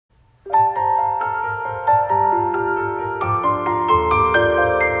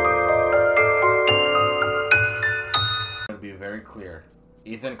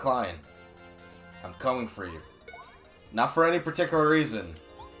decline. I'm coming for you. Not for any particular reason.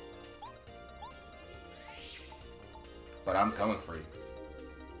 But I'm coming for you.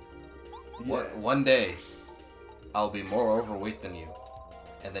 Yeah. One day, I'll be more overweight than you.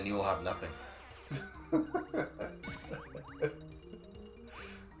 And then you will have nothing.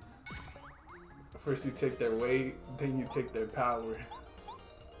 First you take their weight, then you take their power.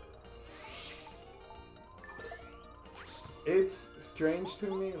 It's strange to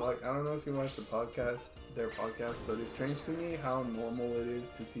me, like, I don't know if you watch their podcast, but it's strange to me how normal it is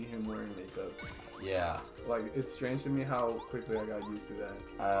to see him wearing makeup. Yeah. Like, it's strange to me how quickly I got used to that.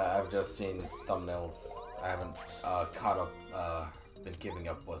 I've just seen thumbnails. I haven't been keeping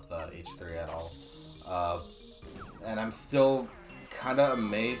up with H3 at all. And I'm still kind of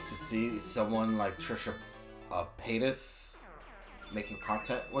amazed to see someone like Trisha Paytas making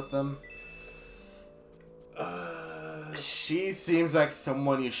content with them. She seems like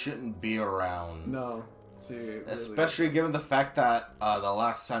someone you shouldn't be around. No. Especially given the fact that the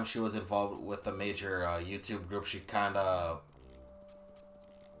last time she was involved with a major YouTube group, she kind of...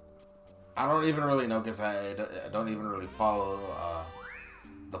 I don't even really know because I don't even really follow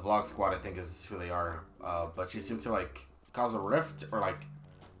the Blog Squad, I think is who they are. But she seemed to like cause a rift or like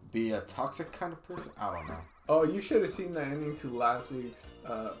be a toxic kind of person. I don't know. Oh, you should have seen the ending to last week's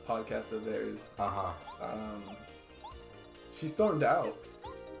podcast of theirs. She stormed out.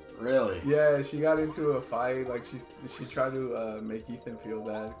 Really? Yeah, she got into a fight. Like she tried to make Ethan feel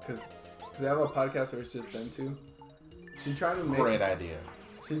bad because they have a podcast where it's just them two. She tried to make great idea.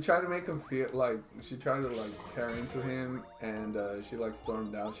 She tried to make him feel like she tried to like tear into him, and she like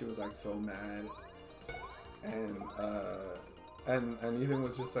stormed out. She was like so mad, and Ethan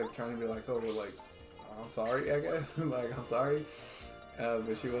was just like trying to be like, oh, well, like I'm sorry, I guess. Like I'm sorry,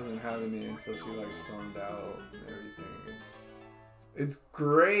 but she wasn't having it, so she like stormed out and everything. It's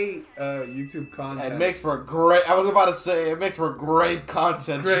great YouTube content. It makes for great... I was about to say, it makes for great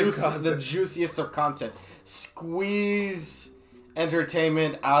content. Content. The juiciest of content. Squeeze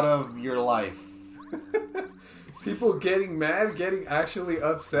entertainment out of your life. People getting mad, getting actually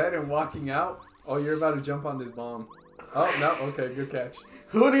upset and walking out. Oh, you're about to jump on this bomb. Oh, no. Okay, good catch.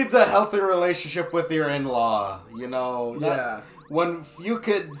 Who needs a healthy relationship with your in-law? You know? Yeah. When you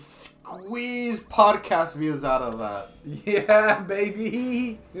could squeeze podcast views out of that. Yeah,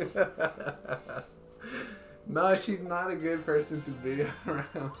 baby. No, she's not a good person to be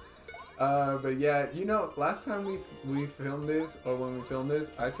around. But yeah, you know, last time we filmed this, or when we filmed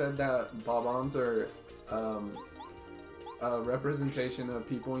this, I said that bob-ombs are a representation of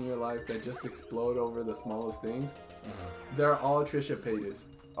people in your life that just explode over the smallest things. Mm-hmm. They're all Trisha Paytas.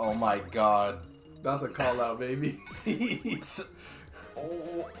 Oh my god. That's a call out, baby.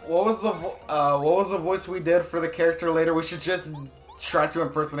 What was the voice we did for the character later? We should just try to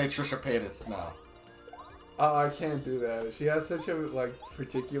impersonate Trisha Paytas now. Oh, I can't do that. She has such a like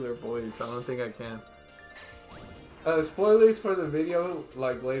particular voice. I don't think I can. Spoilers for the video,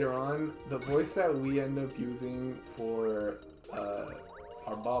 like later on. The voice that we end up using for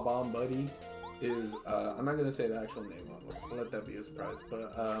our Bob-omb buddy is I'm not gonna say the actual name. I'll let that be a surprise.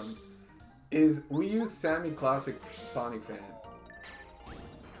 But is we use Sammy Classic Sonic Fan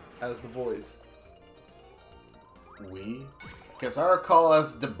as the voice. Because I recall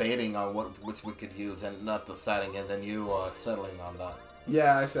us debating on what voice we could use and not deciding, and then you settling on that.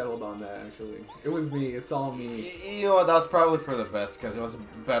 Yeah, I settled on that actually. It was me. It's all me. You know what? That was probably for the best because it was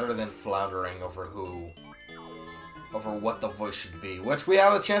better than floundering over what the voice should be. Which we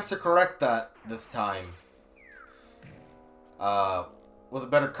have a chance to correct that this time. With a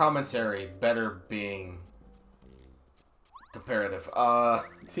better commentary, better being comparative.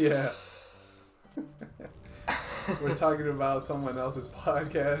 Yeah. We're talking about someone else's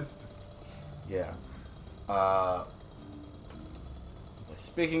podcast. Yeah.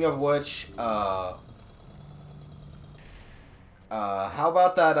 Speaking of which, how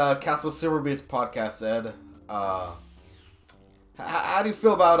about that Castle Silverbeast podcast, Ed? How do you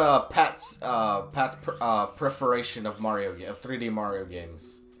feel about Pat's preferation of 3D Mario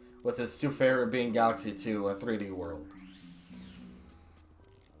games, with his two favorite being Galaxy 2 and 3D World?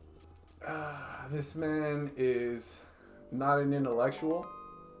 This man is not an intellectual.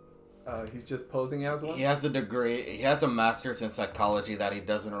 He's just posing as one. He has a degree. He has a master's in psychology that he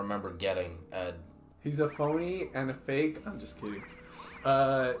doesn't remember getting, Ed. He's a phony and a fake. I'm just kidding.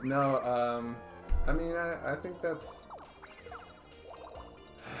 No, I mean, I think that's...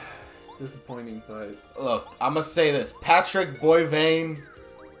 It's disappointing, but... Look, I'm gonna say this. Patrick Boivane,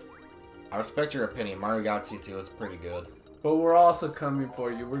 I respect your opinion. Mario Galaxy 2 is pretty good. But we're also coming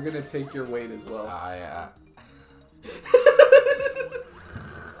for you. We're gonna take your weight as well.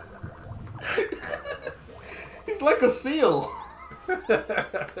 It's like a seal.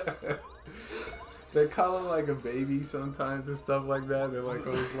 They call him like a baby sometimes and stuff like that. They're like,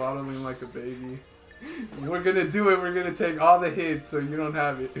 oh, swaddle him like a baby. We're gonna do it. We're gonna take all the hits so you don't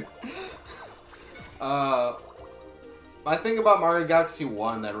have it. I think about Mario Galaxy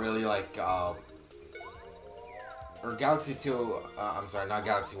 1 that really like, or Galaxy 2, I'm sorry, not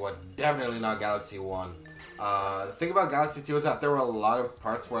Galaxy 1, definitely not Galaxy 1. The thing about Galaxy 2 is that there were a lot of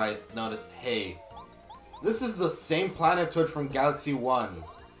parts where I noticed, hey, this is the same planetoid from Galaxy 1,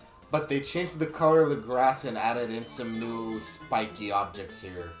 but they changed the color of the grass and added in some new spiky objects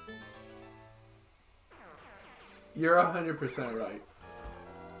here. You're 100% right.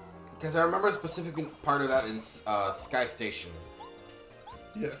 Because I remember a specific part of that in Sky Station.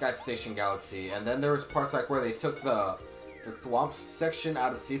 Yeah. Sky Station Galaxy. And then there was parts like where they took the Thwomp section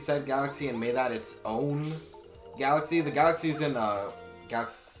out of Seaside Galaxy and made that its own galaxy. The galaxies in the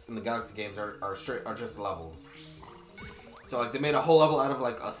Galaxy games are just levels. So like they made a whole level out of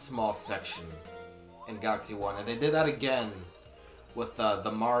like a small section in Galaxy 1. And they did that again with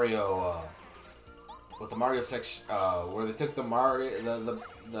the Mario... with the Mario section, where they took the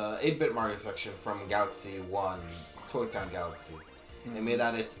 8-bit Mario section from Galaxy 1, Toy Town Galaxy, and made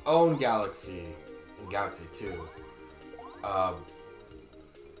that its own galaxy in Galaxy 2.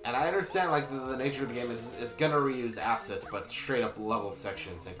 And I understand, like, the nature of the game is gonna reuse assets, but straight up level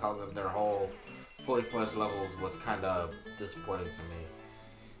sections and calling them their whole fully fledged levels was kind of disappointing to me.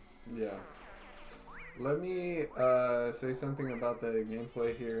 Yeah. Let me say something about the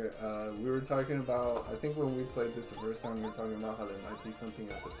gameplay here. We were talking about, I think when we played this the first time, we were talking about how there might be something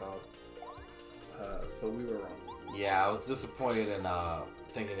at the top. But we were wrong. Yeah, I was disappointed in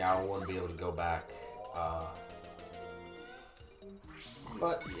thinking I wouldn't be able to go back.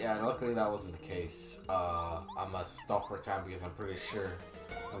 But yeah, luckily that wasn't the case. I'm gonna stop for time because I'm pretty sure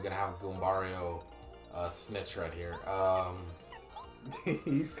I'm gonna have Goombario snitch right here.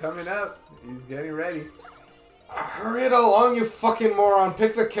 He's coming up. He's getting ready. Hurry it along, you fucking moron.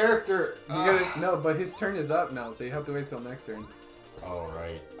 Pick the character. No, but his turn is up now, so you have to wait till next turn. Oh,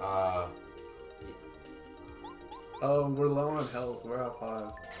 right. Oh, we're low on health. We're at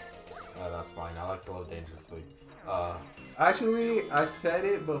 5. That's fine. I like to live dangerously. Actually, I said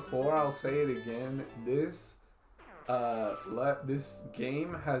it before. I'll say it again. This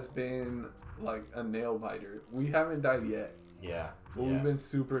game has been like a nail biter. We haven't died yet. Yeah. But we've been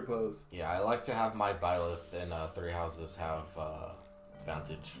super close. Yeah, I like to have my Byleth in 3 houses have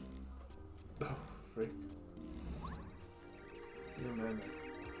Vantage. Oh, freak. You remember.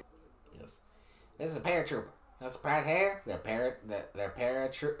 Yes. This is a paratrooper. No surprise here. Their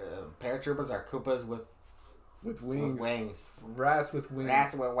paratroopers are Koopas with wings. With wings. Rats with wings.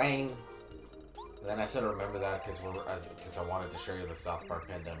 Rats with wings. And then I said remember that because I wanted to show you the South Park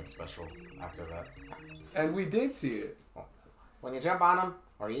Pandemic special after that. And we did see it. When you jump on them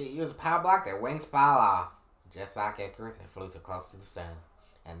or you use a power block, their wings fall off. Just like Icarus, they flew too close to the sun.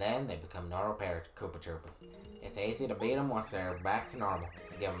 And then they become normal Koopa Troopers. It's easy to beat them once they're back to normal.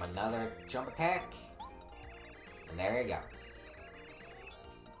 You give them another jump attack, and there you go.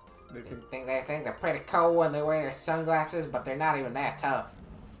 They think they're pretty cool when they wear sunglasses, but they're not even that tough.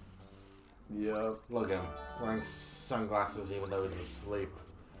 Yep. Look at him wearing sunglasses even though he's asleep.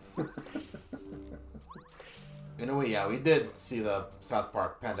 Anyway, yeah, we did see the South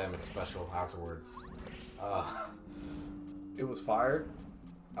Park Pandemic special afterwards. It was fire.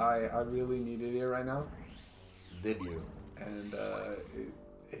 I really needed it right now. Did you? And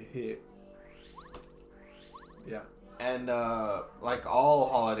it hit. Yeah. And like all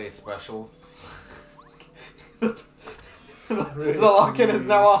holiday specials, the lock-in is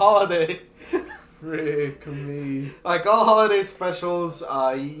now a holiday. Frick me. Like all holiday specials,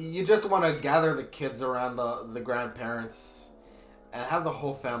 you just want to gather the kids around the grandparents and have the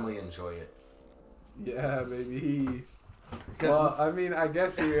whole family enjoy it. Yeah, baby. Well, I mean, I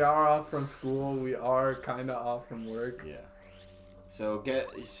guess we are off from school. We are kind of off from work. Yeah. So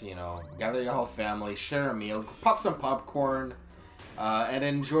gather your whole family, share a meal, pop some popcorn, and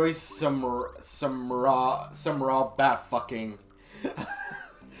enjoy some raw bat fucking.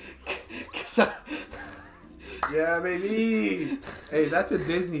 Yeah, baby. Hey, that's a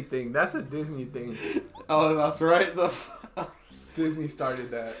Disney thing. That's a Disney thing. Oh, that's right. Disney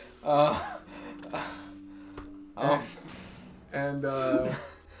started that. And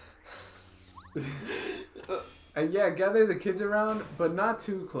and yeah, gather the kids around, but not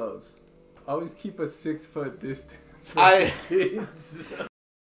too close. Always keep a 6-foot distance from the kids.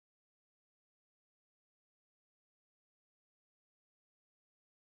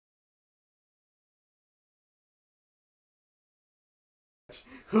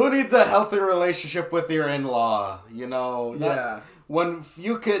 Who needs a healthy relationship with your in-law? You know, Yeah. when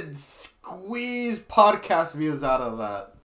you could squeeze podcast views out of that.